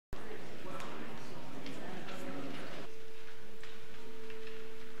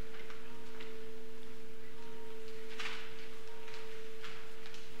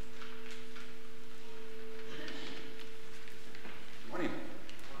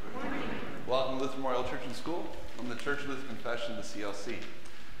Lutheran Memorial Church and School. I'm the Church Lutheran Confession, the CLC.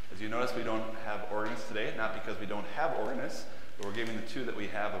 As you notice, we don't have organists today, not because we don't have organists, but we're giving the two that we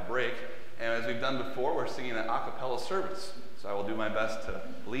have a break. And as we've done before, we're singing an a cappella service. So I will do my best to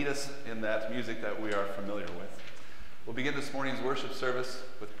lead us in that music that we are familiar with. We'll begin this morning's worship service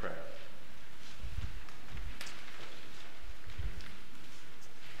with prayer.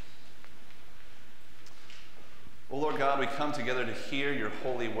 O Lord God, we come together to hear your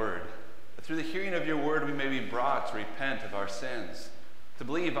holy word. That through the hearing of your word, we may be brought to repent of our sins, to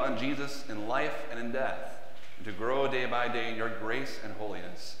believe on Jesus in life and in death, and to grow day by day in your grace and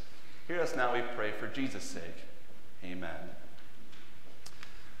holiness. Hear us now, we pray, for Jesus' sake. Amen.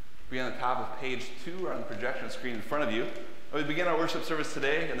 We begin on the top of page 2 or on the projection screen in front of you. We begin our worship service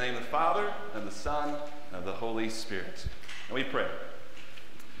today in the name of the Father, and of the Son, and of the Holy Spirit. And we pray.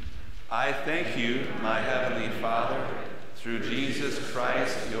 I thank you, my heavenly Father, through Jesus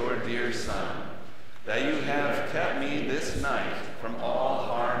Christ, your dear Son, that you have kept me this night from all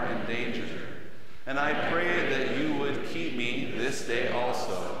harm and danger. And I pray that you would keep me this day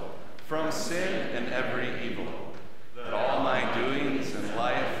also from sin and every evil, that all my doings in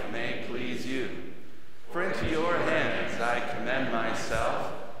life may please you. For into your hands I commend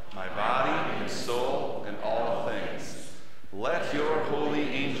myself, my body and soul, and all things. Let your holy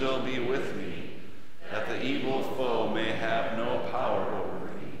angel be with me, that the evil foe may have no power over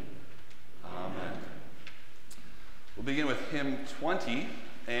me. Amen. We'll begin with hymn 20,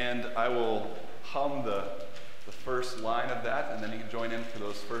 and I will hum the first line of that, and then you can join in for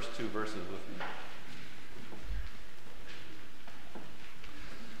those first two verses with me.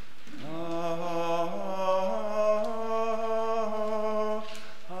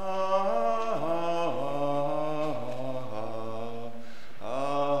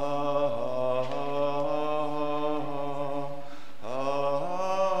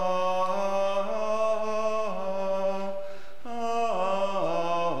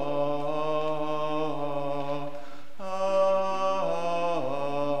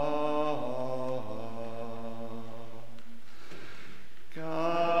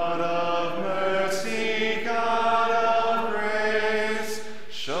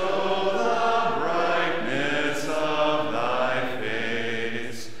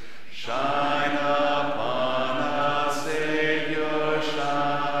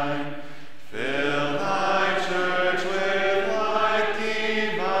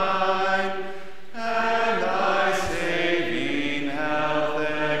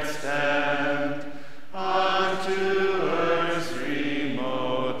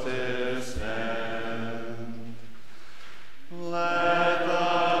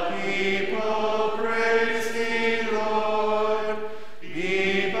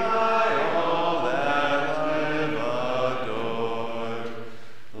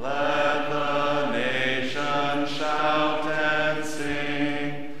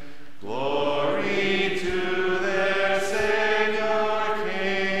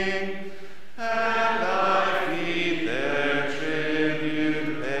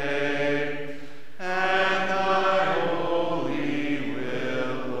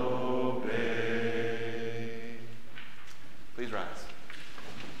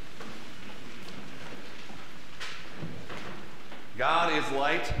 God is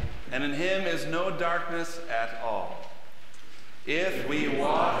light, and in him is no darkness at all. If we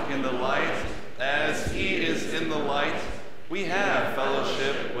walk in the light, as he is in the light, we have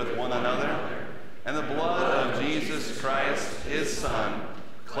fellowship with one another, and the blood of Jesus Christ, his Son,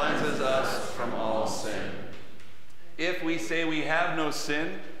 cleanses us from all sin. If we say we have no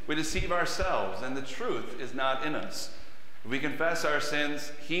sin, we deceive ourselves, and the truth is not in us. If we confess our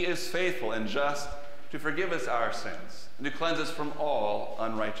sins, he is faithful and just to forgive us our sins and to cleanse us from all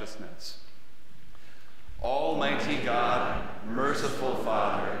unrighteousness. Almighty God, merciful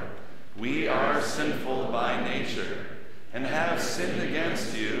Father, we are sinful by nature and have sinned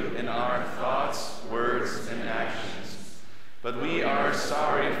against you in our thoughts, words, and actions. But we are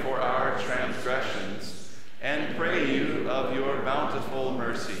sorry for our transgressions and pray you of your bountiful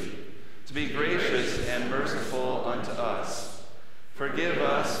mercy to be gracious and merciful unto us. Forgive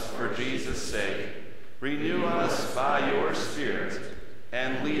us for Jesus' sake. Renew us by your Spirit,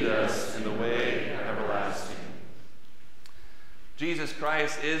 and lead us in the way everlasting. Jesus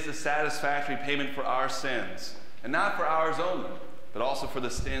Christ is the satisfactory payment for our sins, and not for ours only, but also for the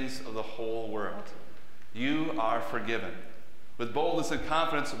sins of the whole world. You are forgiven. With boldness and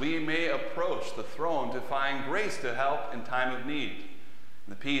confidence, we may approach the throne to find grace to help in time of need. In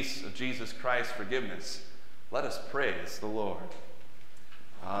the peace of Jesus Christ's forgiveness, let us praise the Lord.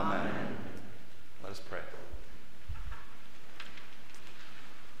 Amen. Let us pray.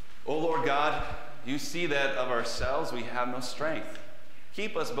 O Lord God, you see that of ourselves we have no strength.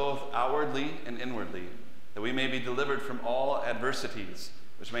 Keep us both outwardly and inwardly, that we may be delivered from all adversities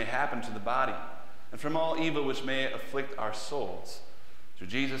which may happen to the body, and from all evil which may afflict our souls. Through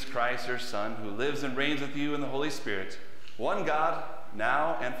Jesus Christ, your Son, who lives and reigns with you in the Holy Spirit, one God,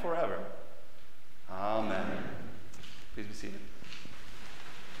 now and forever. Amen. Please be seated.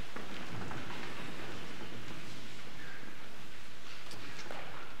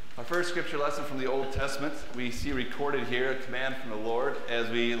 Our first scripture lesson from the Old Testament, we see recorded here a command from the Lord as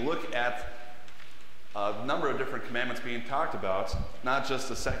we look at a number of different commandments being talked about, not just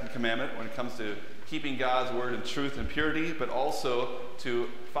the second commandment when it comes to keeping God's word in truth and purity, but also to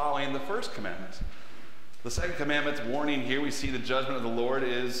following the first commandment. The second commandment's warning here, we see the judgment of the Lord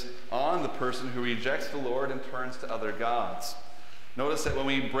is on the person who rejects the Lord and turns to other gods. Notice that when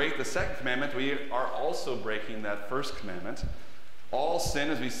we break the second commandment, we are also breaking that first commandment. All sin,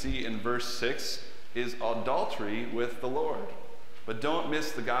 as we see in verse 6, is adultery with the Lord. But don't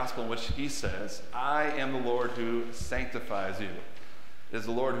miss the gospel in which he says, I am the Lord who sanctifies you. It is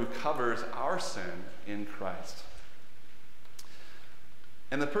the Lord who covers our sin in Christ.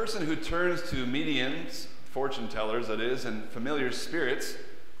 And the person who turns to mediums, fortune tellers that is, and familiar spirits,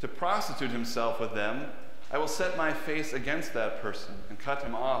 to prostitute himself with them, I will set my face against that person and cut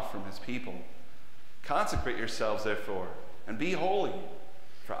him off from his people. Consecrate yourselves, therefore, and be holy,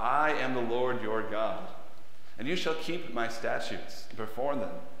 for I am the Lord your God. And you shall keep my statutes and perform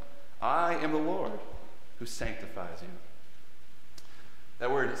them. I am the Lord who sanctifies you. That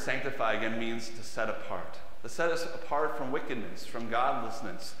word sanctify again means to set apart. To set us apart from wickedness, from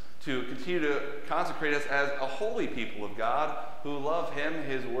godlessness, to continue to consecrate us as a holy people of God who love him,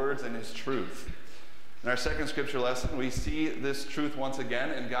 his words, and his truth. In our second scripture lesson, we see this truth once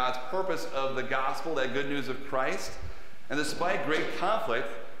again in God's purpose of the gospel, that good news of Christ. And despite great conflict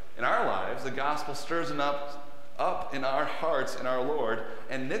in our lives, the gospel stirs up in our hearts in our Lord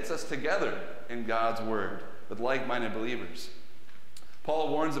and knits us together in God's word with like-minded believers. Paul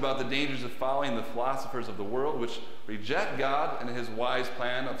warns about the dangers of following the philosophers of the world, which reject God and his wise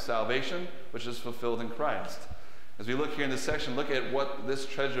plan of salvation, which is fulfilled in Christ. As we look here in this section, look at what this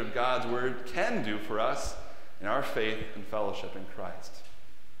treasure of God's word can do for us in our faith and fellowship in Christ.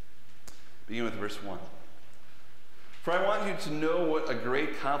 Begin with verse 1. For I want you to know what a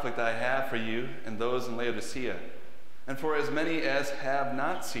great conflict I have for you and those in Laodicea, and for as many as have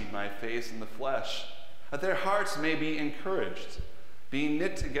not seen my face in the flesh, that their hearts may be encouraged, being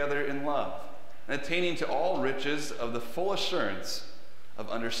knit together in love, and attaining to all riches of the full assurance of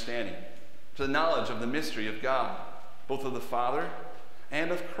understanding, to the knowledge of the mystery of God, both of the Father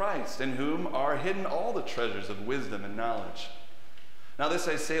and of Christ, in whom are hidden all the treasures of wisdom and knowledge. Now this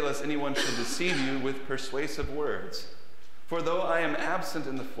I say, lest anyone should deceive you with persuasive words. For though I am absent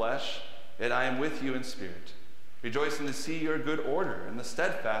in the flesh, yet I am with you in spirit, rejoicing to see your good order and the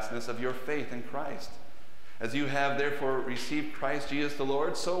steadfastness of your faith in Christ. As you have therefore received Christ Jesus the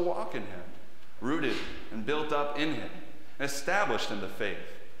Lord, so walk in him, rooted and built up in him, and established in the faith,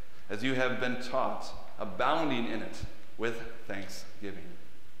 as you have been taught, abounding in it with thanksgiving.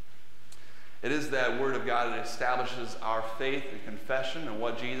 It is that word of God that establishes our faith and confession and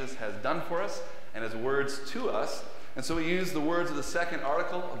what Jesus has done for us and his words to us. And so we use the words of the second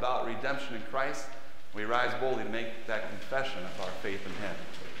article about redemption in Christ. We rise boldly to make that confession of our faith in him.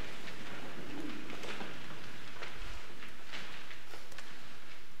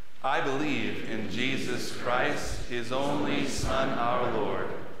 I believe in Jesus Christ, his only Son, our Lord,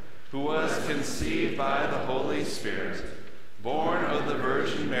 who was conceived by the Holy Spirit, born of the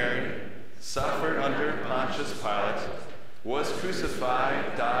Virgin Mary, suffered under Pontius Pilate, was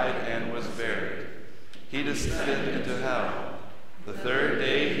crucified, died, and was buried. He descended into hell. The third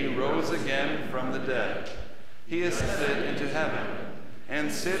day he rose again from the dead. He ascended into heaven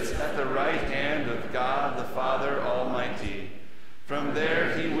and sits at the right hand of God the Father Almighty. From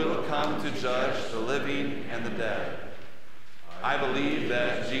there he will come to judge the living and the dead. I believe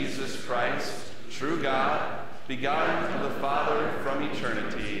that Jesus Christ, true God, begotten of the Father from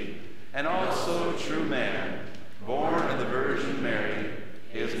eternity, and also true man, born of the Virgin Mary,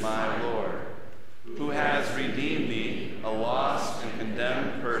 is my Lord, who has redeemed me, a lost and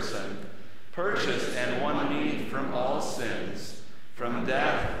condemned person, purchased and won me from all sins, from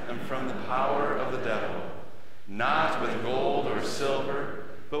death and from the power of the devil, not with gold or silver,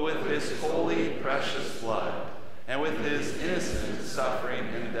 but with his holy, precious blood, and with his innocent suffering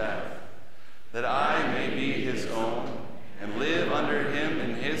and death, that I may be his own, and live under him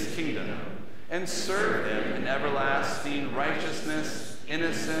in his kingdom, and serve him in everlasting righteousness,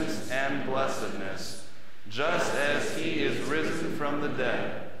 innocence, and blessedness, just as he is risen from the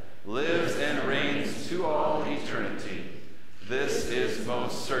dead, lives and reigns to all eternity. This is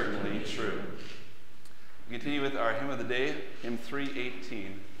most certainly true. We continue with our hymn of the day, hymn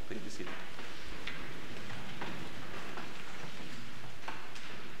 318. Please be seated.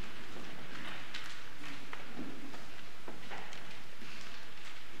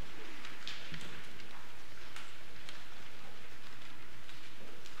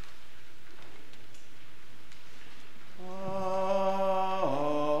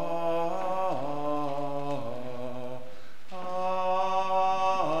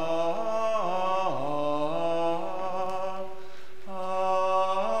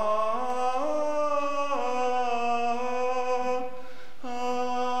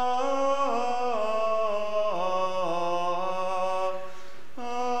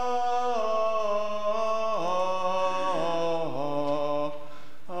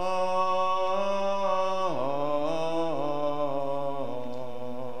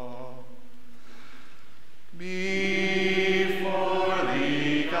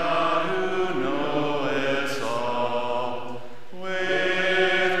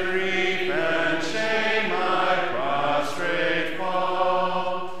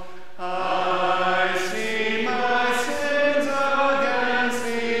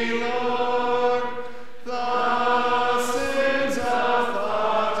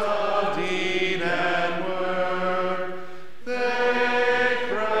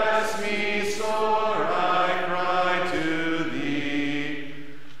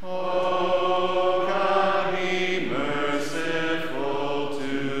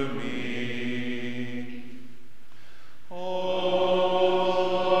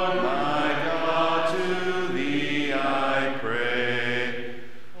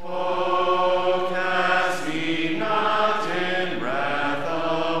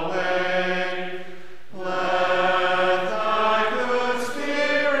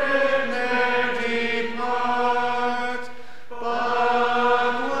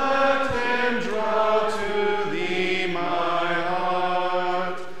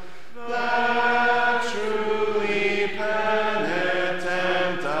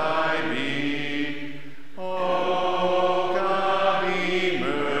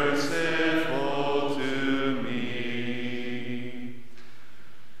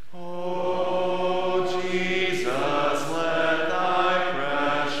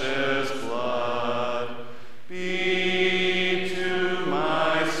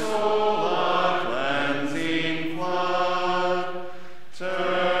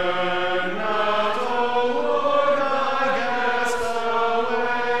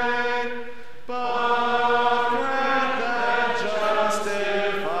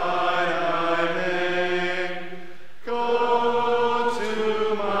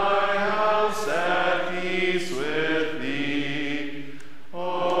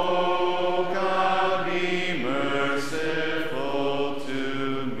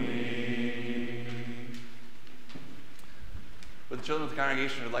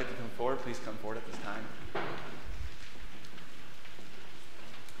 Congregation would like to come forward, please come forward at this time.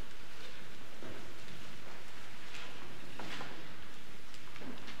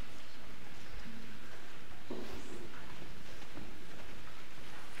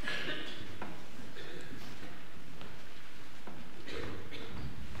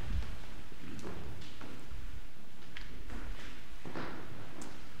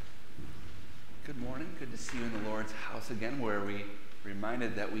 Good morning. Good to see you in the Lord's house again, where we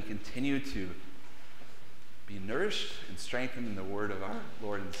reminded that we continue to be nourished and strengthened in the word of our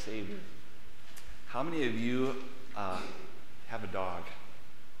Lord and Savior. How many of you have a dog?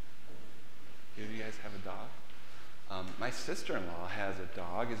 Do you guys have a dog? My sister-in-law has a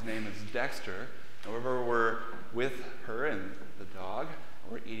dog. His name is Dexter. And whenever we're with her and the dog,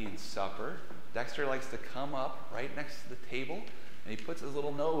 we're eating supper, Dexter likes to come up right next to the table, and he puts his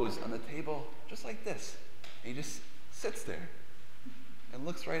little nose on the table just like this. And he just sits there and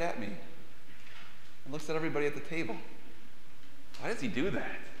looks right at me and looks at everybody at the table. Why does he do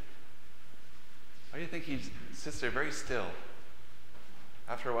that? Why do you think he sits there very still?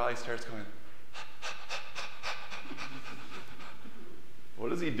 After a while, he starts going,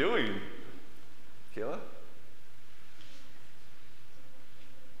 what is he doing? Kayla?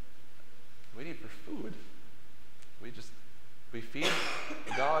 Waiting for food. We feed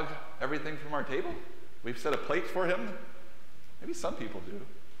the dog everything from our table? We've set a plate for him? Maybe some people do.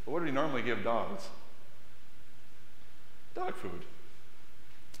 But what do we normally give dogs? Dog food.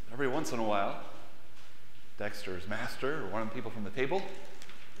 Every once in a while, Dexter's master or one of the people from the table,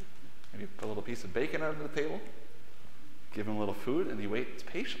 maybe put a little piece of bacon under the table, give him a little food, and he waits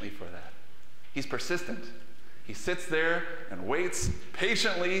patiently for that. He's persistent. He sits there and waits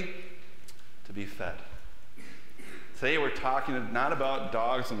patiently to be fed. Today we're talking not about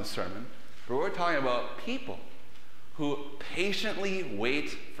dogs in the sermon, but we're talking about people who patiently wait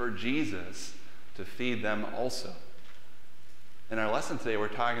for Jesus to feed them also. In our lesson today, we're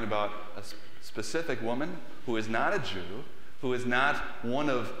talking about a specific woman who is not a Jew, who is not one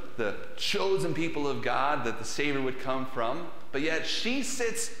of the chosen people of God that the Savior would come from, but yet she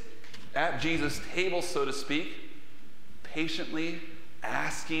sits at Jesus' table, so to speak, patiently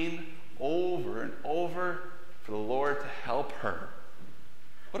asking over and over for the Lord to help her.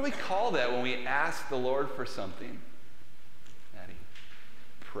 What do we call that when we ask the Lord for something? Maddie?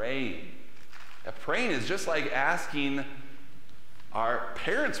 Praying. Now, praying is just like asking our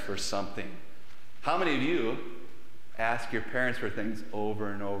parents for something. How many of you ask your parents for things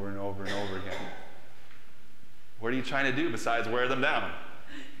over and over and over and over again? What are you trying to do besides wear them down?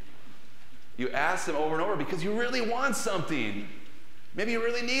 You ask them over and over because you really want something. Maybe you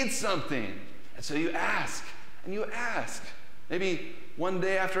really need something. And so you ask, and you ask. Maybe one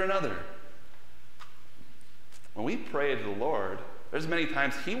day after another. When we pray to the Lord, there's many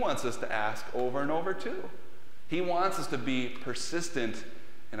times He wants us to ask over and over too. He wants us to be persistent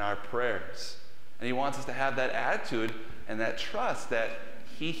in our prayers. And He wants us to have that attitude and that trust that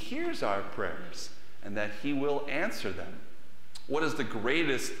He hears our prayers and that He will answer them. What is the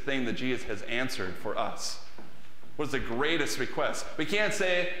greatest thing that Jesus has answered for us? What is the greatest request? We can't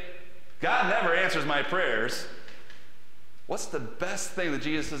say, God never answers my prayers. What's the best thing that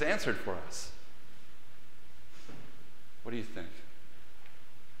Jesus has answered for us? What do you think?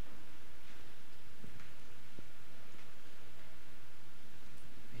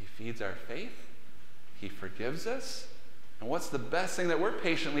 He feeds our faith. He forgives us. And what's the best thing that we're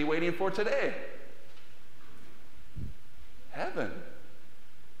patiently waiting for today? Heaven.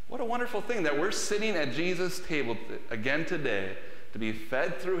 What a wonderful thing that we're sitting at Jesus' table again today to be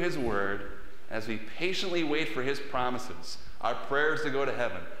fed through His Word as we patiently wait for His promises, our prayers to go to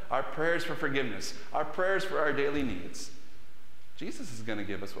heaven, our prayers for forgiveness, our prayers for our daily needs. Jesus is going to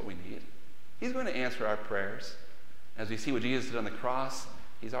give us what we need. He's going to answer our prayers. As we see what Jesus did on the cross,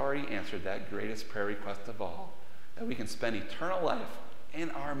 He's already answered that greatest prayer request of all, that we can spend eternal life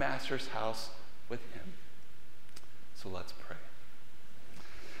in our Master's house with Him. So let's pray.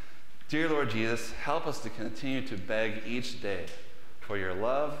 Dear Lord Jesus, help us to continue to beg each day for your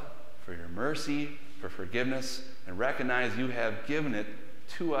love, for your mercy, for forgiveness, and recognize you have given it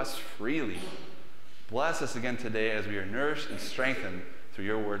to us freely. Bless us again today as we are nourished and strengthened through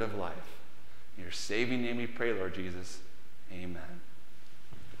your word of life. In your saving name we pray, Lord Jesus. Amen.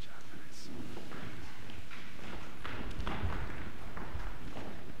 Good job, guys.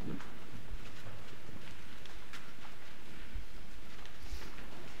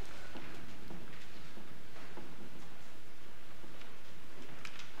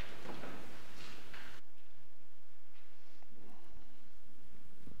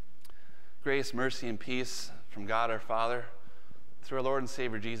 Grace, mercy, and peace from God our Father, through our Lord and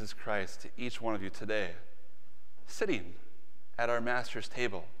Savior Jesus Christ, to each one of you today, sitting at our Master's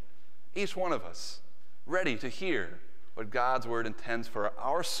table, each one of us, ready to hear what God's Word intends for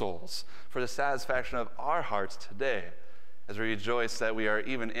our souls, for the satisfaction of our hearts today, as we rejoice that we are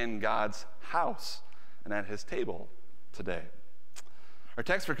even in God's house and at His table today. Our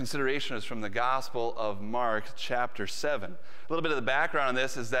text for consideration is from the Gospel of Mark, chapter 7. A little bit of the background on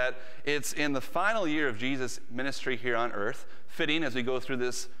this is that it's in the final year of Jesus' ministry here on earth, fitting as we go through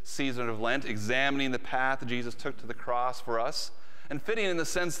this season of Lent, examining the path that Jesus took to the cross for us, and fitting in the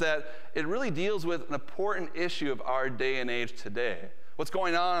sense that it really deals with an important issue of our day and age today. What's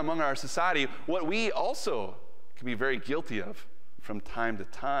going on among our society, what we also can be very guilty of from time to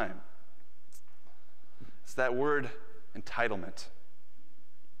time. It's that word entitlement.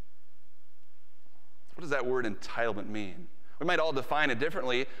 What does that word entitlement mean? We might all define it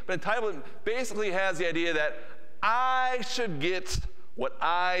differently, but entitlement basically has the idea that I should get what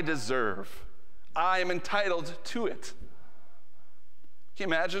I deserve. I am entitled to it. Can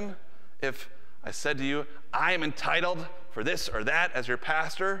you imagine if I said to you, I am entitled for this or that as your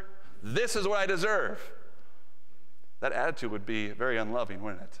pastor? This is what I deserve. That attitude would be very unloving,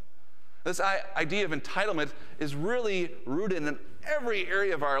 wouldn't it? This idea of entitlement is really rooted in every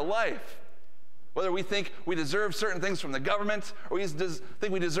area of our life. Whether we think we deserve certain things from the government, or we think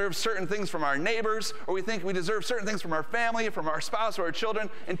we deserve certain things from our neighbors, or we think we deserve certain things from our family, from our spouse, or our children,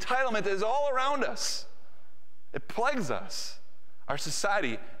 entitlement is all around us. It plagues us, our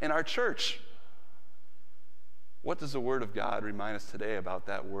society, and our church. What does the Word of God remind us today about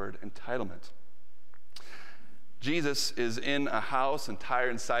that word entitlement? Jesus is in a house in Tyre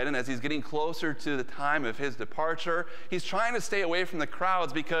and Sidon. As he's getting closer to the time of his departure, he's trying to stay away from the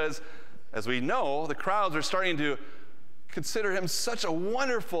crowds because, as we know, the crowds are starting to consider him such a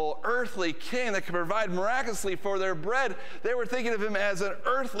wonderful earthly king that can provide miraculously for their bread. They were thinking of him as an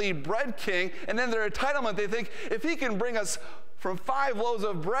earthly bread king, and in their entitlement, they think, if he can bring us from 5 loaves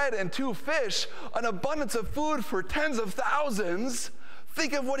of bread and 2 fish, an abundance of food for tens of thousands,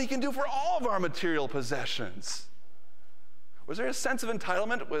 think of what he can do for all of our material possessions. Was there a sense of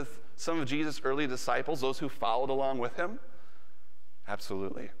entitlement with some of Jesus' early disciples, those who followed along with him?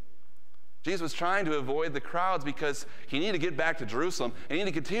 Absolutely. Jesus was trying to avoid the crowds because he needed to get back to Jerusalem and he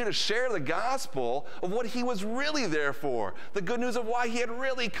needed to continue to share the gospel of what he was really there for, the good news of why he had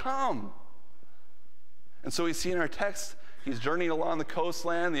really come. And so we see in our text, he's journeying along the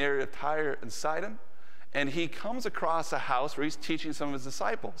coastland, the area of Tyre and Sidon, and he comes across a house where he's teaching some of his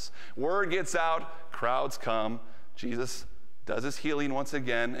disciples. Word gets out, crowds come, Jesus does his healing once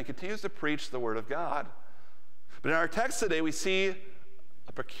again and continues to preach the word of God. But in our text today, we see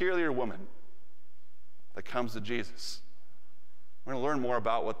a peculiar woman that comes to Jesus. We're going to learn more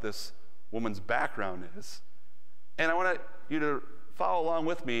about what this woman's background is. And I want you to follow along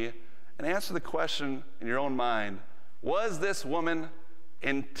with me and answer the question in your own mind, was this woman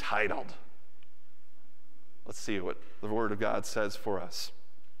entitled? Let's see what the Word of God says for us.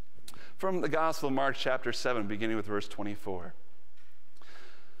 From the Gospel of Mark chapter 7, beginning with verse 24.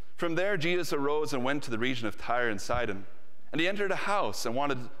 From there, Jesus arose and went to the region of Tyre and Sidon. And he entered a house and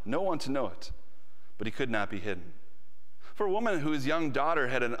wanted no one to know it, but he could not be hidden. For a woman whose young daughter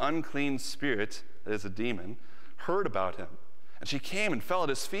had an unclean spirit, that is a demon, heard about him, and she came and fell at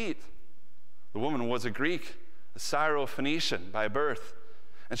his feet. The woman was a Greek, a Syro-Phoenician by birth,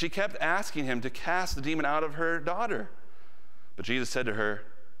 and she kept asking him to cast the demon out of her daughter. But Jesus said to her,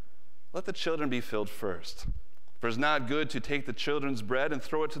 "Let the children be filled first, for it is not good to take the children's bread and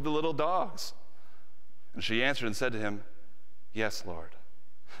throw it to the little dogs." And she answered and said to him, "Yes, Lord.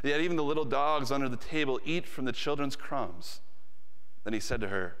 Yet even the little dogs under the table eat from the children's crumbs." Then he said to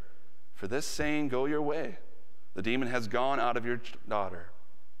her, "For this saying, go your way. The demon has gone out of your daughter."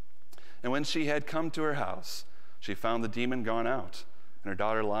 And when she had come to her house, she found the demon gone out and her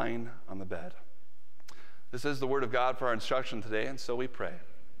daughter lying on the bed. This is the word of God for our instruction today, and so we pray.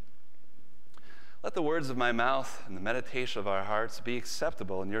 Let the words of my mouth and the meditation of our hearts be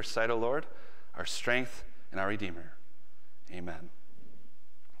acceptable in your sight, O Lord, our strength and our Redeemer. Amen.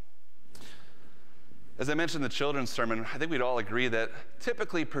 As I mentioned in the children's sermon, I think we'd all agree that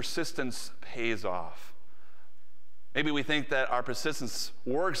typically persistence pays off. Maybe we think that our persistence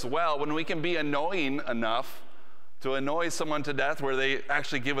works well when we can be annoying enough to annoy someone to death where they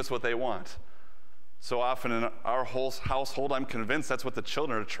actually give us what they want. So often in our whole household, I'm convinced that's what the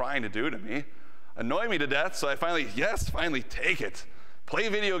children are trying to do to me. Annoy me to death, so I finally take it. Play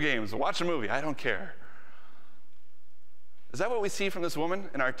video games, watch a movie, I don't care. Is that what we see from this woman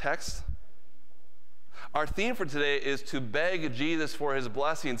in our text? Our theme for today is to beg Jesus for his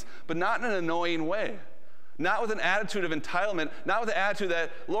blessings, but not in an annoying way. Not with an attitude of entitlement, not with the attitude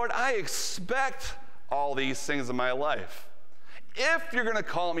that, Lord, I expect all these things in my life. If you're going to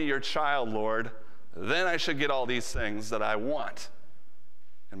call me your child, Lord, then I should get all these things that I want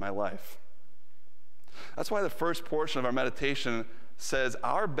in my life. That's why the first portion of our meditation says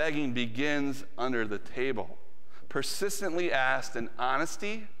our begging begins under the table, persistently asked in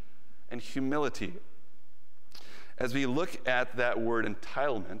honesty and humility. As we look at that word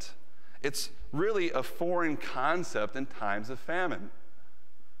entitlement, it's really a foreign concept in times of famine.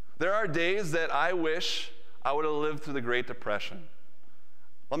 There are days that I wish I would have lived through the Great Depression.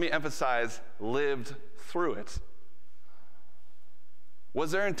 Let me emphasize, lived through it.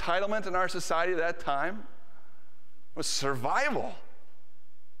 Was there entitlement in our society at that time? It was survival.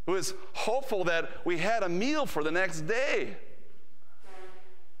 It was hopeful that we had a meal for the next day.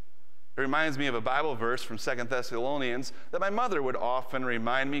 It reminds me of a Bible verse from 2 Thessalonians that my mother would often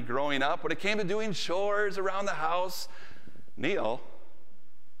remind me growing up when it came to doing chores around the house. Neil,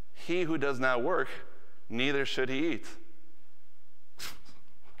 he who does not work, neither should he eat.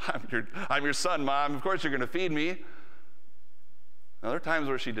 I'm your son, Mom. Of course you're going to feed me. Now, there are times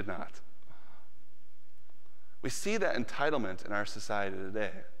where she did not. We see that entitlement in our society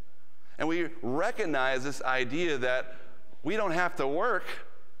today. And we recognize this idea that we don't have to work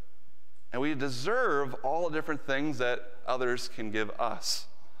and we deserve all the different things that others can give us.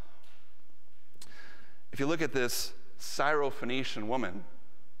 If you look at this Syro-Phoenician woman,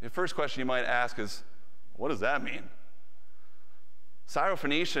 the first question you might ask is, what does that mean?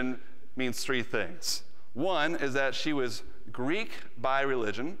 Syro-Phoenician means 3 things. One is that she was Greek by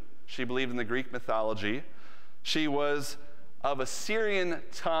religion. She believed in the Greek mythology. She was of Assyrian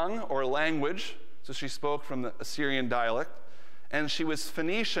tongue or language, so she spoke from the Assyrian dialect, and she was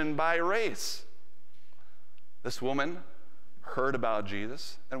Phoenician by race. This woman heard about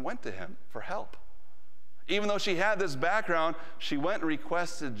Jesus and went to him for help. Even though she had this background, she went and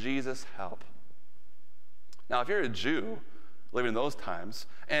requested Jesus' help. Now, if you're a Jew living in those times,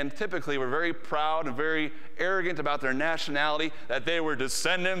 and typically were very proud and very arrogant about their nationality, that they were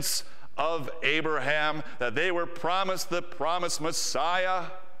descendants of Abraham, that they were promised the promised Messiah,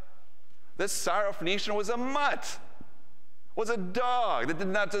 this Syrophoenician was a mutt, was a dog that did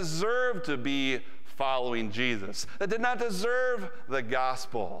not deserve to be following Jesus, that did not deserve the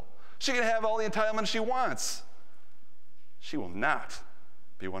gospel. She can have all the entitlement she wants. She will not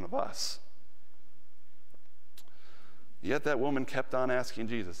be one of us. Yet that woman kept on asking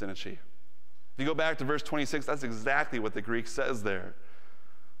Jesus, didn't she? If you go back to verse 26, that's exactly what the Greek says there.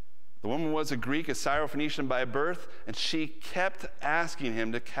 The woman was a Greek, a Syrophoenician by birth, and she kept asking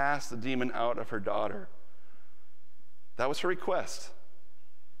him to cast the demon out of her daughter. That was her request.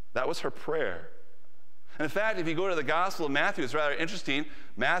 That was her prayer. And in fact, if you go to the Gospel of Matthew, it's rather interesting.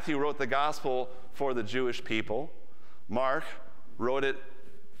 Matthew wrote the Gospel for the Jewish people. Mark wrote it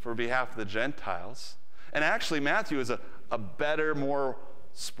for behalf of the Gentiles. And actually, Matthew is a better, more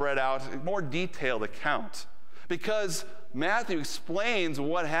spread out, more detailed account, because Matthew explains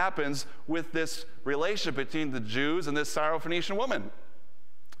what happens with this relationship between the Jews and this Syrophoenician woman.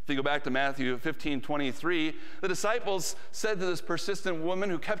 If you go back to Matthew 15:23, the disciples said to this persistent woman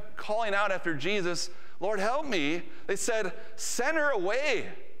who kept calling out after Jesus, "Lord, help me," they said, "Send her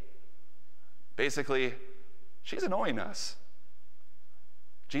away." Basically, she's annoying us.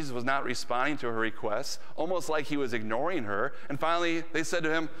 Jesus was not responding to her requests, almost like he was ignoring her. And finally, they said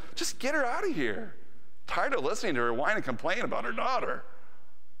to him, "Just get her out of here. Tired of listening to her whine and complain about her daughter."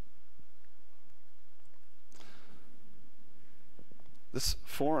 This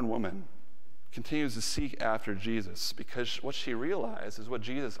foreign woman continues to seek after Jesus because what she realized is what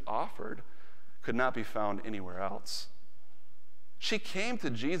Jesus offered could not be found anywhere else. She came to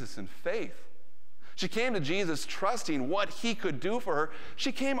Jesus in faith. She came to Jesus trusting what he could do for her.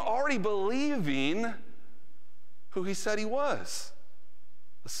 She came already believing who he said he was,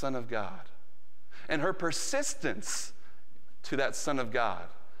 the Son of God. And her persistence to that Son of God,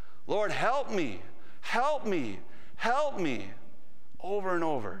 "Lord, help me, help me, help me," over and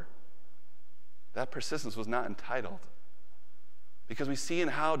over, that persistence was not entitled. Because we see in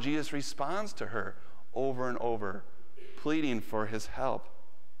how Jesus responds to her over and over, pleading for his help.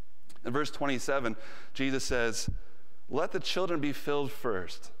 In verse 27, Jesus says, "Let the children be filled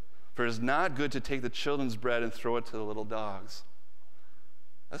first, for it is not good to take the children's bread and throw it to the little dogs."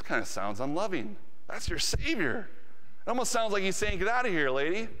 That kind of sounds unloving. That's your Savior. It almost sounds like he's saying, "Get out of here,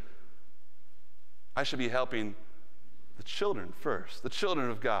 lady. I should be helping the children first, the children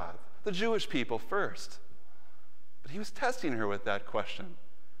of God, the Jewish people first." But he was testing her with that question.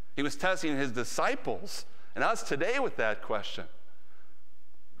 He was testing his disciples and us today with that question.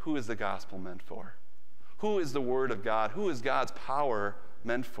 Who is the gospel meant for? Who is the word of God? Who is God's power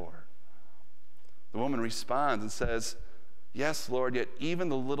meant for? The woman responds and says, "Yes, Lord, yet even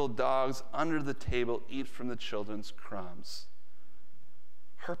the little dogs under the table eat from the children's crumbs."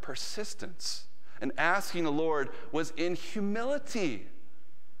 Her persistence in asking the Lord was in humility,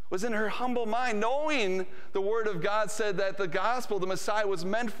 was in her humble mind, knowing the word of God said that the gospel, the Messiah, was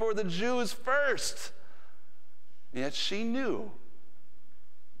meant for the Jews first. Yet she knew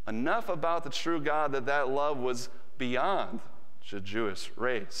enough about the true God that love was beyond the Jewish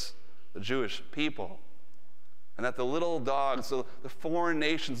race, the Jewish people. And that the little dogs, the foreign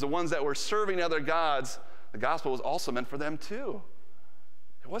nations, the ones that were serving other gods, the gospel was also meant for them too.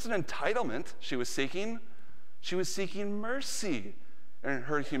 It wasn't entitlement she was seeking. She was seeking mercy in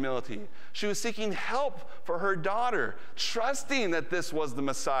her humility. She was seeking help for her daughter, trusting that this was the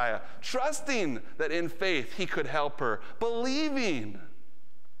Messiah, trusting that in faith he could help her, believing.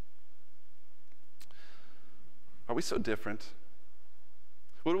 Are we so different?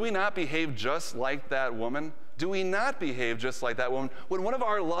 Would we not behave just like that woman? Do we not behave just like that woman when one of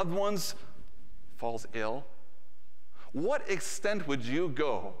our loved ones falls ill? What extent would you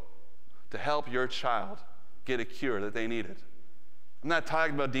go to help your child get a cure that they needed? I'm not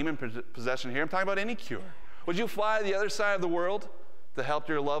talking about demon possession here. I'm talking about any cure. Would you fly to the other side of the world to help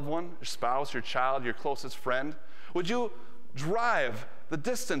your loved one, your spouse, your child, your closest friend? Would you drive the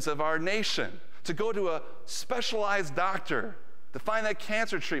distance of our nation to go to a specialized doctor to find that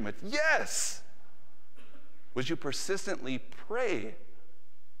cancer treatment? Yes. Would you persistently pray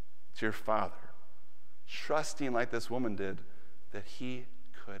to your Father, trusting like this woman did that he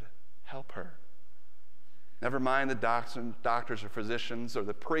could help her? Never mind the doctors or physicians or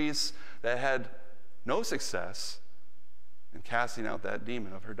the priests that had no success in casting out that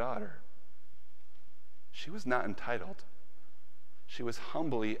demon of her daughter. She was not entitled. She was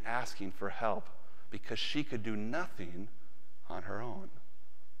humbly asking for help because she could do nothing on her own.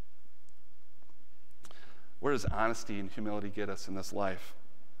 Where does honesty and humility get us in this life?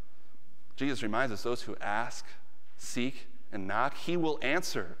 Jesus reminds us those who ask, seek, and knock, he will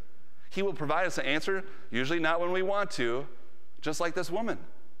answer. He will provide us an answer, usually not when we want to, just like this woman.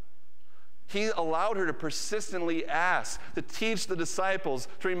 He allowed her to persistently ask, to teach the disciples,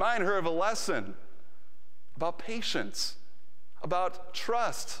 to remind her of a lesson about patience, about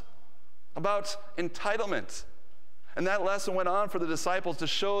trust, about entitlement. And that lesson went on for the disciples to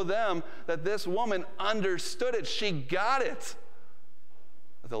show them that this woman understood it. She got it.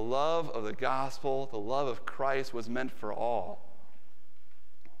 The love of the gospel, the love of Christ was meant for all.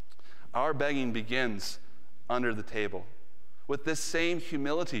 Our begging begins under the table with this same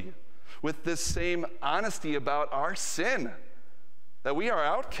humility, with this same honesty about our sin, that we are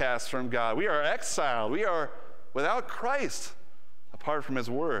outcasts from God. We are exiled. We are without Christ apart from his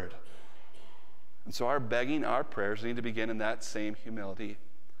word. And so our begging, our prayers need to begin in that same humility,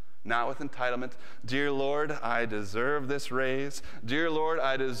 not with entitlement. Dear Lord, I deserve this raise. Dear Lord,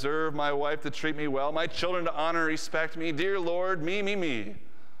 I deserve my wife to treat me well, my children to honor and respect me. Dear Lord, me, me, me.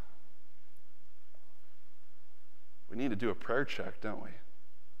 We need to do a prayer check, don't we?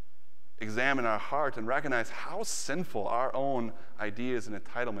 Examine our heart and recognize how sinful our own ideas and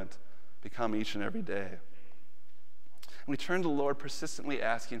entitlement become each and every day. And we turn to the Lord persistently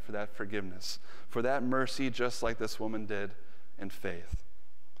asking for that forgiveness, for that mercy, just like this woman did in faith.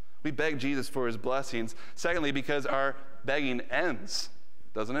 We beg Jesus for his blessings. Secondly, because our begging ends,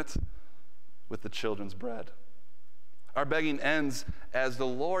 doesn't it, with the children's bread. Our begging ends as the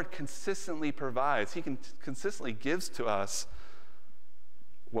Lord consistently provides. He consistently gives to us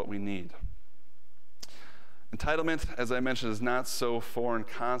what we need. Entitlement, as I mentioned, is not so foreign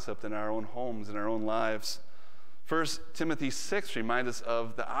concept in our own homes, in our own lives. 1 Timothy 6 reminds us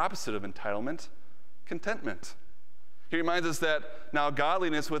of the opposite of entitlement, contentment. He reminds us that now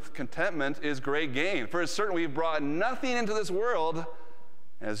godliness with contentment is great gain. For it's certain we've brought nothing into this world,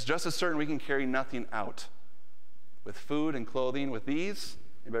 and it's just as certain we can carry nothing out. With food and clothing, with these,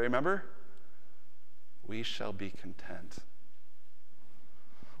 anybody remember? We shall be content.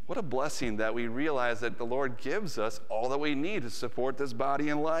 What a blessing that we realize that the Lord gives us all that we need to support this body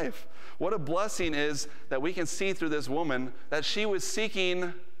and life. What a blessing is that we can see through this woman that she was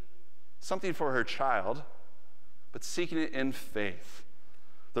seeking something for her child, but seeking it in faith.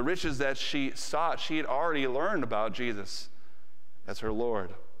 The riches that she sought, she had already learned about Jesus as her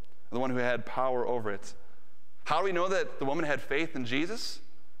Lord, the one who had power over it. How do we know that the woman had faith in Jesus?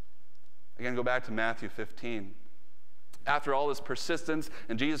 Again, go back to Matthew 15. After all this persistence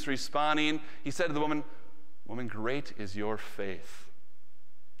and Jesus responding, he said to the woman, "Woman, great is your faith.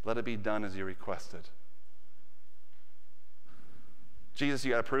 Let it be done as you requested." Jesus,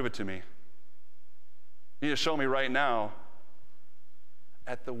 you got to prove it to me. You need to show me right now.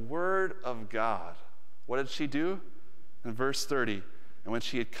 At the word of God, what did she do? In verse 30, and when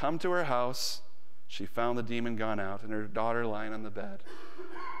she had come to her house, she found the demon gone out and her daughter lying on the bed.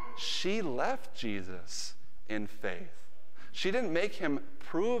 She left Jesus in faith. She didn't make him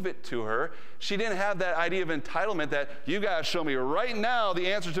prove it to her. She didn't have that idea of entitlement that you got to show me right now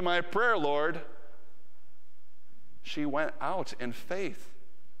the answer to my prayer, Lord. She went out in faith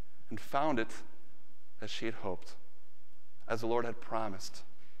and found it as she had hoped, as the Lord had promised.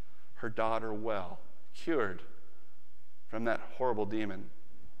 Her daughter well, cured from that horrible demon.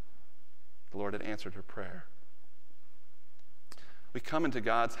 The Lord had answered her prayer. We come into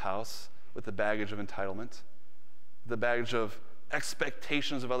God's house with the baggage of entitlement, the baggage of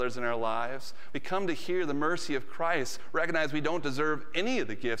expectations of others in our lives. We come to hear the mercy of Christ, recognize we don't deserve any of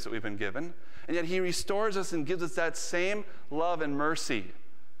the gifts that we've been given, and yet he restores us and gives us that same love and mercy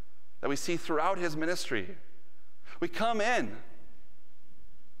that we see throughout his ministry. We come in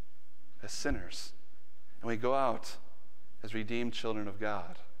as sinners, and we go out as redeemed children of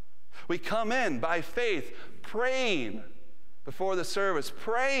God. We come in by faith, praying before the service,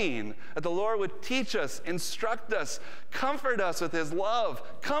 praying that the Lord would teach us, instruct us, comfort us with his love,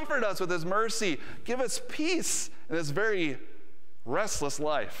 comfort us with his mercy, give us peace in this very restless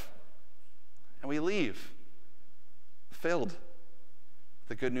life. And we leave filled with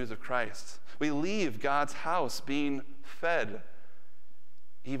the good news of Christ. We leave God's house being fed,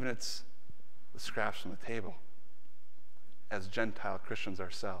 even it's the scraps from the table, as Gentile Christians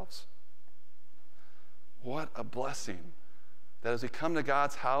ourselves. What a blessing that as we come to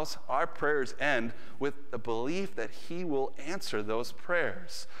God's house, our prayers end with the belief that he will answer those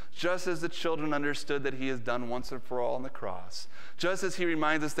prayers, just as the children understood that he has done once and for all on the cross, just as he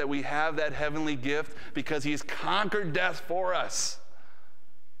reminds us that we have that heavenly gift because he's conquered death for us.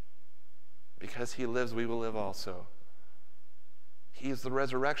 Because he lives, we will live also. He is the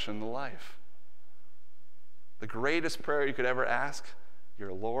resurrection, the life. The greatest prayer you could ever ask,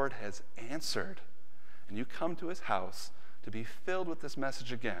 your Lord has answered. And you come to his house to be filled with this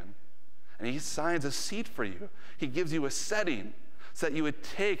message again. And he assigns a seat for you. He gives you a setting so that you would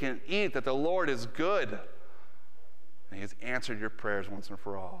take and eat, that the Lord is good. And he has answered your prayers once and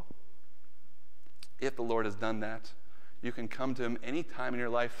for all. If the Lord has done that, you can come to him any time in your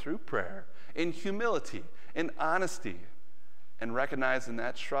life through prayer, in humility, in honesty, and recognize in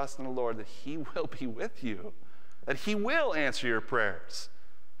that trust in the Lord that he will be with you, that he will answer your prayers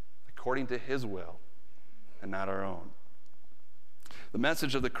according to his will and not our own. The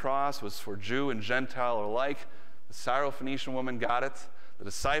message of the cross was for Jew and Gentile alike. The Syrophoenician woman got it. The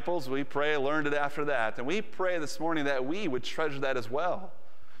disciples, we pray, learned it after that. And we pray this morning that we would treasure that as well,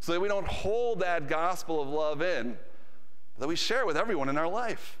 so that we don't hold that gospel of love in, but that we share it with everyone in our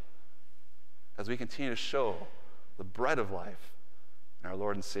life as we continue to show the bread of life in our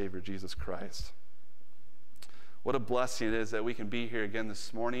Lord and Savior, Jesus Christ. What a blessing it is that we can be here again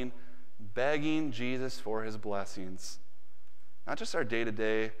this morning begging Jesus for his blessings. Not just our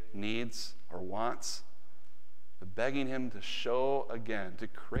day-to-day needs or wants, but begging him to show again, to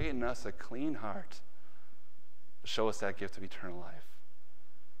create in us a clean heart, to show us that gift of eternal life.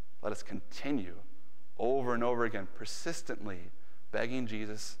 Let us continue over and over again, persistently begging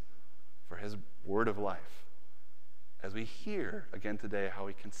Jesus for his word of life, as we hear again today how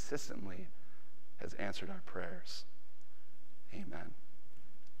he consistently has answered our prayers. Amen.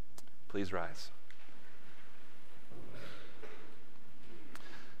 Please rise.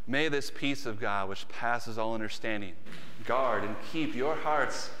 May this peace of God, which passes all understanding, guard and keep your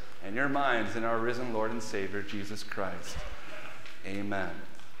hearts and your minds in our risen Lord and Savior, Jesus Christ. Amen.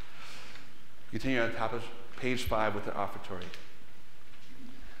 Continue on the top of page 5 with the offertory.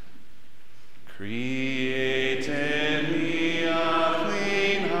 Create in me a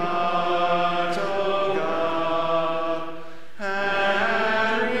clean heart, O God,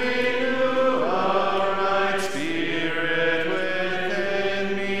 and renew a right spirit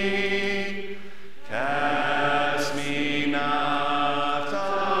within me. Cast me not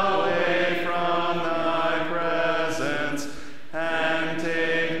away from thy presence, and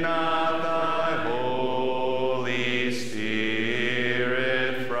take not thy Holy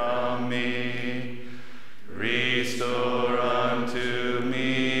Spirit from me. Restore unto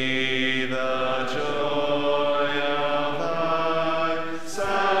me the joy of thy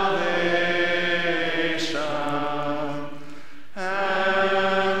salvation,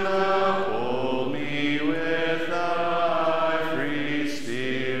 and uphold me with thy free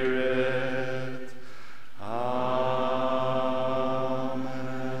Spirit. Amen.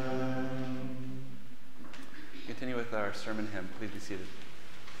 Continue with our sermon hymn. Please be seated.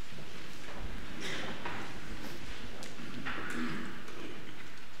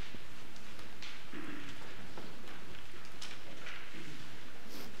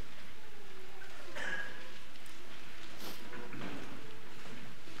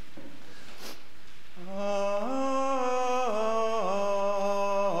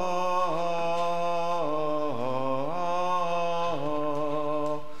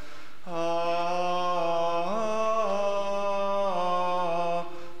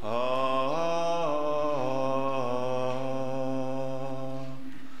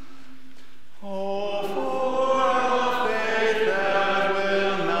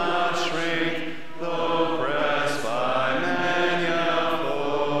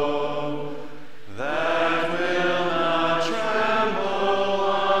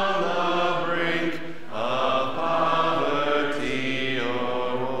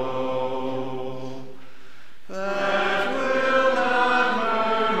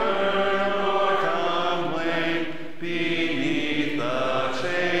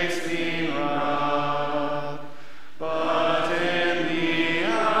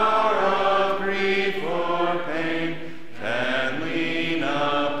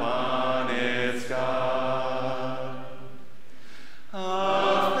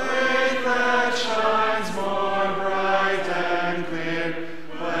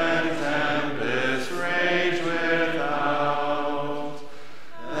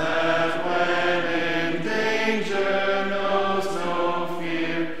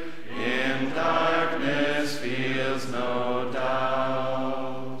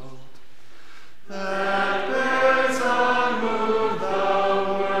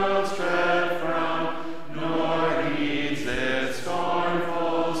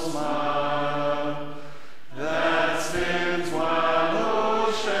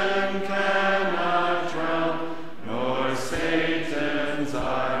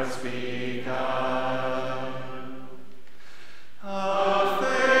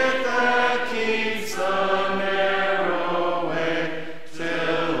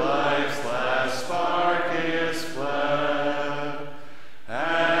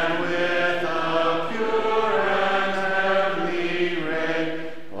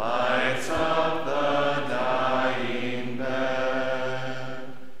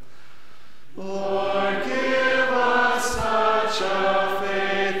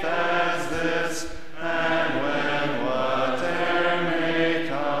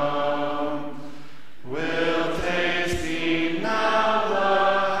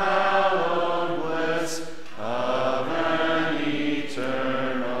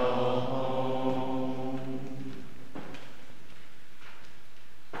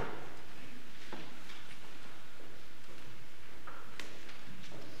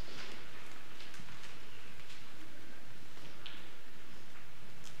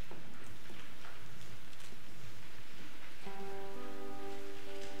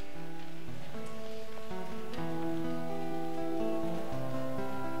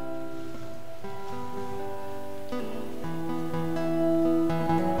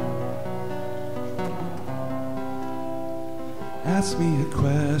 Ask me a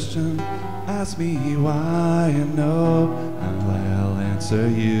question, ask me why, and know I'll answer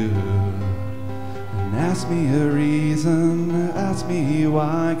you. And ask me a reason, ask me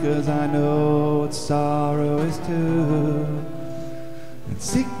why, 'cause I know what sorrow is too. And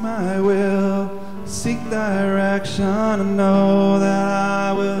seek my will, seek direction, and know that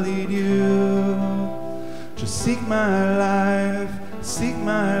I will lead you. Just seek my life, seek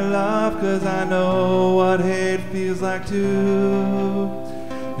my love, 'cause I know what hate feels like too.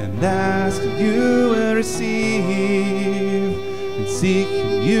 And ask and you will receive, and seek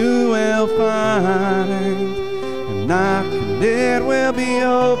and you will find, and knock and it will be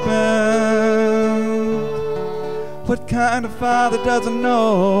opened. What kind of father doesn't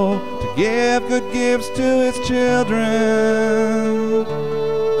know to give good gifts to his children?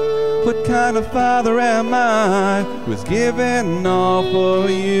 What kind of father am I who has given all for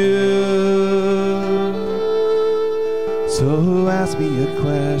you? So ask me your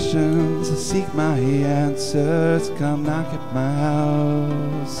questions, seek my answers, come knock at my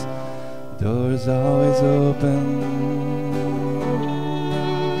house. The door is always open.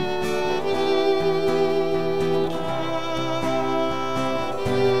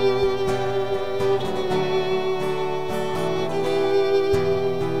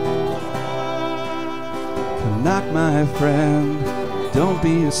 Knock, my friend, don't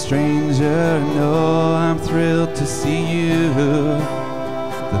be a stranger. No, I'm thrilled to see you.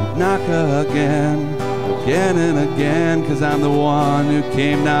 Then knock again, again and again, 'cause I'm the one who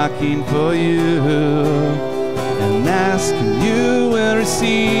came knocking for you. And ask and you will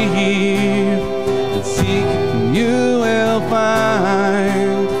receive, and seek and you will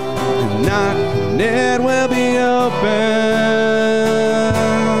find, and knock and it will be open.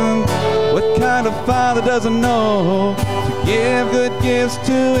 What kind of father doesn't know to give good gifts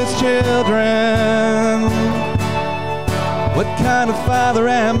to his children? What kind of father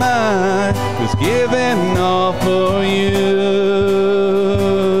am I who's given all for you?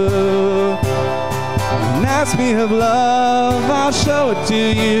 And ask me of love, I'll show it to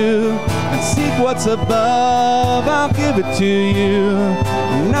you. And seek what's above, I'll give it to you.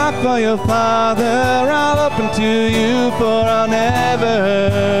 And knock for your father, I'll open to you. For I'll never,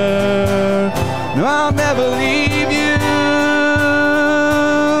 no, I'll never leave you.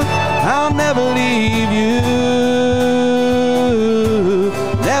 I'll never leave you.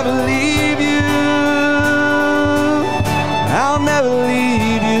 Never leave you. I'll never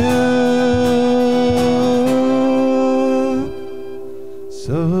leave you.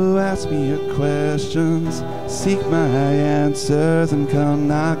 So ask me your questions, seek my answers, and come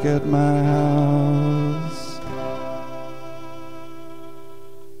knock at my house.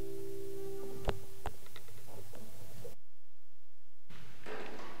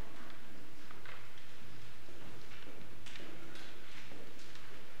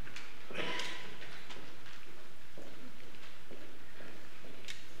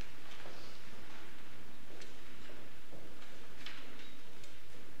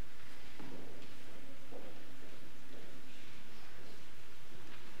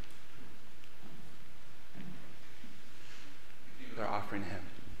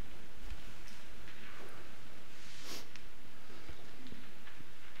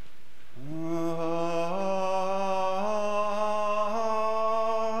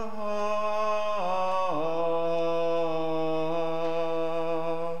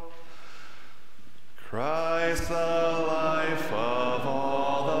 Christ, the life of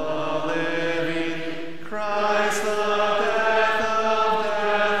all the living, Christ, the death of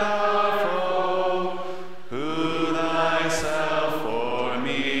death, our foe, who thyself for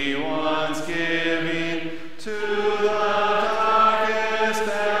me once giving to the darkest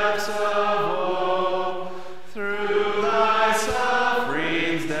depths of woe, through thy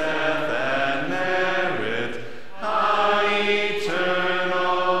sufferings, death, and merit, I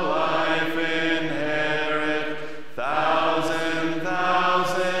eternal life inherit. Thousand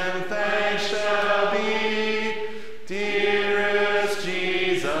thanks shall be, dearest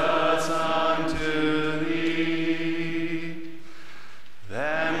Jesus, unto thee.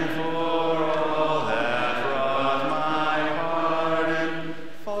 Then for all that wrought my pardon,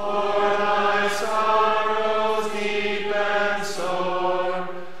 for thy sorrows deep and sore,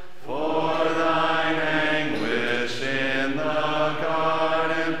 for thine anguish in the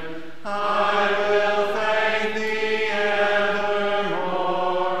garden, I will thank thee evermore.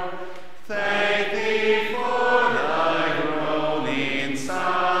 Thank thee for thy groaning,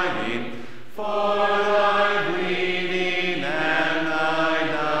 sighing, for thy bleeding and thy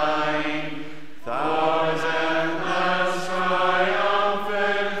dying. Thousand less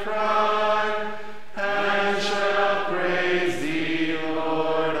triumphant cry, and shall praise thee,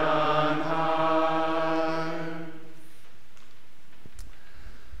 Lord, on high.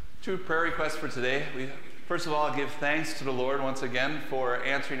 Two prayer requests for today. We first of all give thanks to the Lord once again for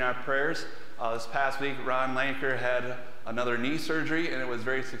answering our prayers. This past week, Ron Lanker had another knee surgery, and it was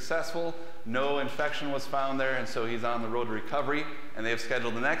very successful. No infection was found there, and so he's on the road to recovery, and they have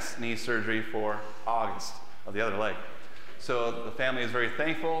scheduled the next knee surgery for August of the other leg. So the family is very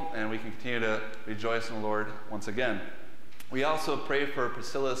thankful, and we can continue to rejoice in the Lord once again. We also pray for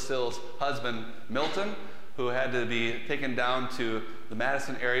Priscilla Sill's husband, Milton, who had to be taken down to the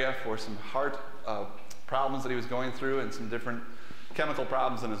Madison area for some heart problems that he was going through and some different chemical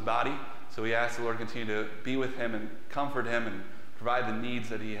problems in his body. So we ask the Lord to continue to be with him and comfort him and provide the needs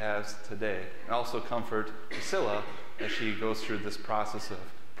that he has today. And also comfort Priscilla as she goes through this process of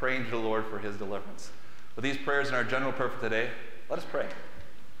praying to the Lord for his deliverance. With these prayers and our general prayer for today, let us pray.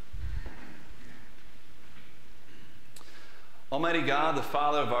 Almighty God, the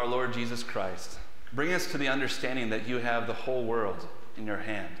Father of our Lord Jesus Christ, bring us to the understanding that you have the whole world in your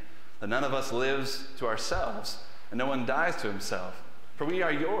hand, that none of us lives to ourselves, and no one dies to himself, for we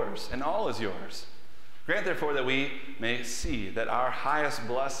are yours, and all is yours. Grant, therefore, that we may see that our highest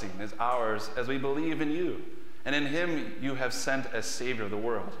blessing is ours as we believe in you, and in him you have sent as Savior of the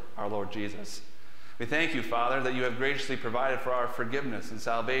world, our Lord Jesus. We thank you, Father, that you have graciously provided for our forgiveness and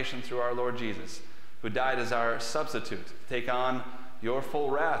salvation through our Lord Jesus, who died as our substitute to take on your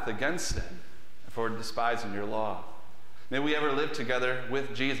full wrath against sin for despising your law. May we ever live together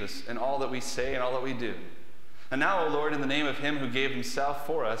with Jesus in all that we say and all that we do. And now, O Lord, in the name of him who gave himself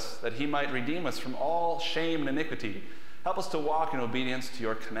for us, that he might redeem us from all shame and iniquity, help us to walk in obedience to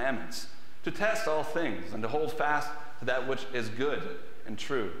your commandments, to test all things, and to hold fast to that which is good and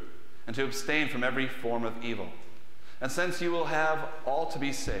true, and to abstain from every form of evil. And since you will have all to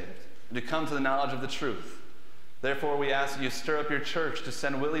be saved, and to come to the knowledge of the truth, therefore we ask that you stir up your church to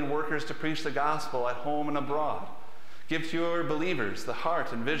send willing workers to preach the gospel at home and abroad. Give to your believers the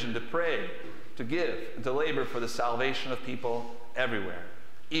heart and vision to pray, to give, and to labor for the salvation of people everywhere,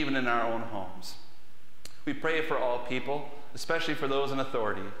 even in our own homes. We pray for all people, especially for those in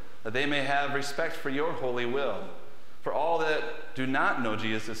authority, that they may have respect for your holy will. For all that do not know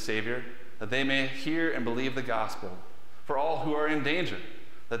Jesus as Savior, that they may hear and believe the gospel. For all who are in danger,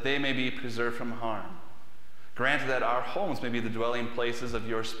 that they may be preserved from harm. Grant that our homes may be the dwelling places of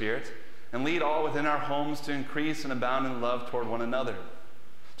your Spirit, and lead all within our homes to increase and abound in love toward one another.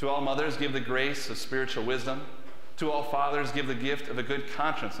 To all mothers, give the grace of spiritual wisdom. To all fathers, give the gift of a good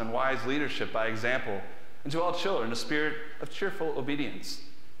conscience and wise leadership by example. And to all children, a spirit of cheerful obedience.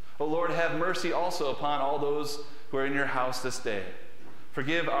 O Lord, have mercy also upon all those who are in your house this day.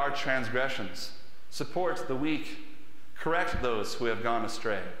 Forgive our transgressions. Support the weak. Correct those who have gone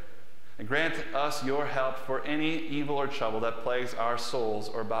astray. And grant us your help for any evil or trouble that plagues our souls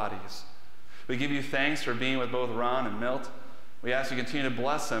or bodies. We give you thanks for being with both Ron and Milt. We ask you to continue to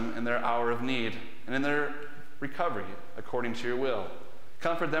bless them in their hour of need and in their recovery according to your will.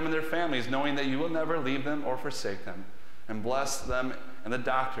 Comfort them and their families, knowing that you will never leave them or forsake them. And bless them and the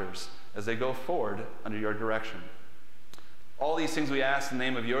doctors as they go forward under your direction. All these things we ask in the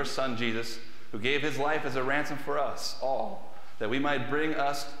name of your Son, Jesus, who gave his life as a ransom for us all, that he might bring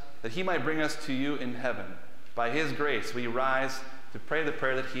us to you in heaven. By his grace, we rise to pray the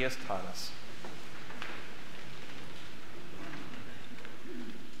prayer that he has taught us.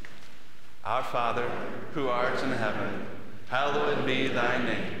 Our Father, who art in heaven, hallowed be thy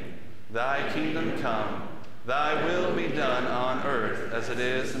name. Thy kingdom come, thy will be done on earth as it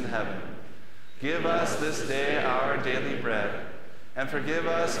is in heaven. Give us this day our daily bread, and forgive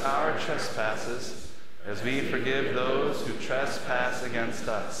us our trespasses, as we forgive those who trespass against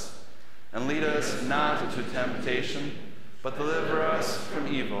us. And lead us not into temptation, but deliver us from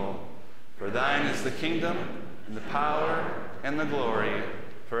evil. For thine is the kingdom, and the power, and the glory,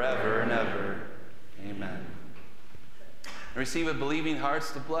 forever and ever. Amen. And receive with believing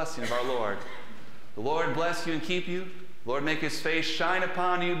hearts the blessing of our Lord. The Lord bless you and keep you. The Lord make his face shine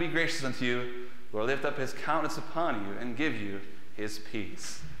upon you, be gracious unto you. The Lord lift up his countenance upon you and give you his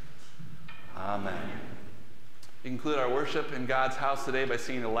peace. Amen. We conclude our worship in God's house today by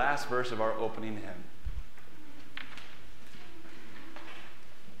singing the last verse of our opening hymn.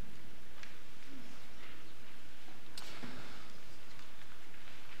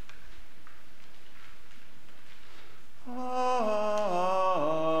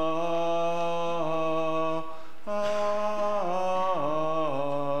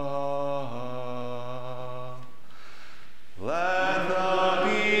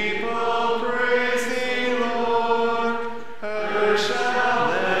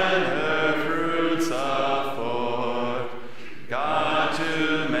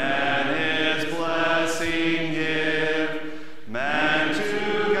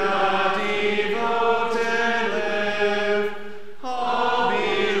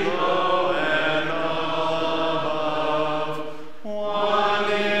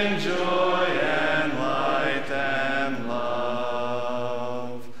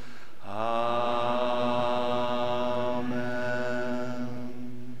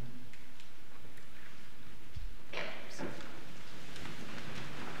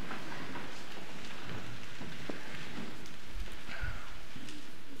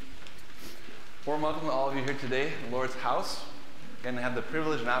 Warm welcome to all of you here today in the Lord's house. Again, I have the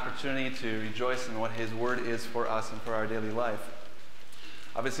privilege and opportunity to rejoice in what his word is for us and for our daily life.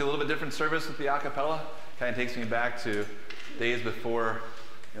 Obviously a little bit different service with the a cappella. Kind of takes me back to days before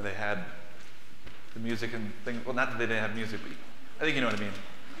they had the music and things. Well, not that they didn't have music, but I think you know what I mean.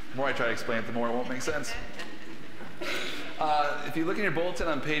 The more I try to explain it, the more it won't make sense. If you look in your bulletin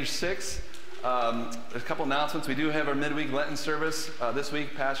on page 6, there's a couple announcements. We do have our midweek Lenten service. This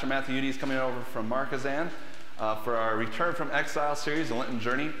week, Pastor Matthew Udy is coming over from Markazan for our Return from Exile series, the Lenten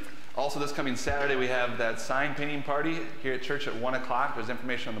Journey. Also, this coming Saturday, we have that sign painting party here at church at 1 o'clock. There's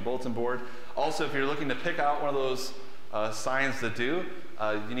information on the bulletin board. Also, if you're looking to pick out one of those signs to do,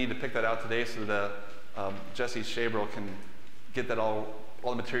 you need to pick that out today so that Jesse Shabrel can get that all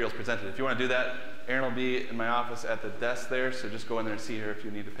the materials presented. If you want to do that, Erin will be in my office at the desk there, so just go in there and see her if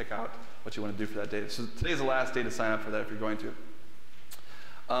you need to pick out what you want to do for that day. So today's the last day to sign up for that if you're going to.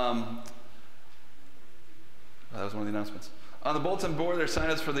 That was one of the announcements. On the bulletin board, there's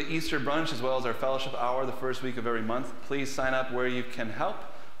sign-ups for the Easter brunch as well as our fellowship hour the first week of every month. Please sign up where you can help.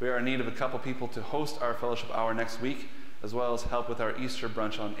 We are in need of a couple people to host our fellowship hour next week, as well as help with our Easter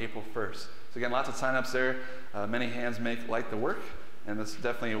brunch on April 1st. So again, lots of sign-ups there. Many hands make light the work, and it's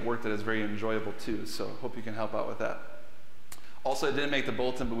definitely a work that is very enjoyable too. So hope you can help out with that. Also, I didn't make the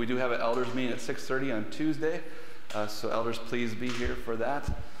bulletin, but we do have an elders meeting at 6:30 on Tuesday. So elders, please be here for that.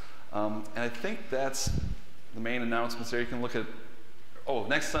 And I think that's the main announcements there. You can look at,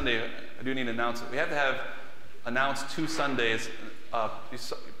 next Sunday, I do need to announce it. We have to have announced 2 Sundays. You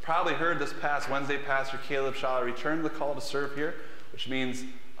probably heard this past Wednesday, Pastor Caleb Shaw returned the call to serve here, which means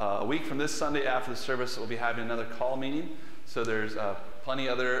a week from this Sunday after the service, we'll be having another call meeting. So there's plenty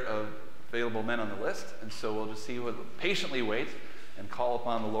other available men on the list, and so we'll just patiently wait and call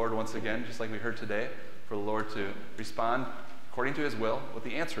upon the Lord once again, just like we heard today, for the Lord to respond according to his will, what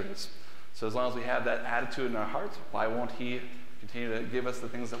the answer is. So as long as we have that attitude in our hearts, why won't he continue to give us the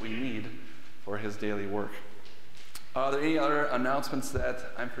things that we need for his daily work? Are there any other announcements that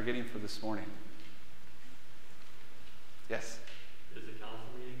I'm forgetting for this morning? Yes? Is the council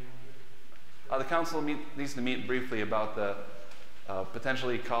meeting The council needs to meet briefly about the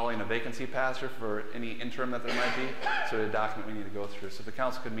potentially calling a vacancy pastor for any interim that there might be. So a document we need to go through. So if the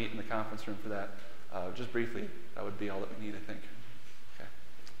council could meet in the conference room for that, just briefly, that would be all that we need, I think. Okay.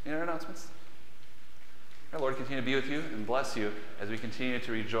 Any other announcements? Our Lord continue to be with you and bless you as we continue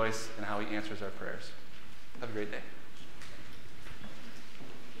to rejoice in how he answers our prayers. Have a great day.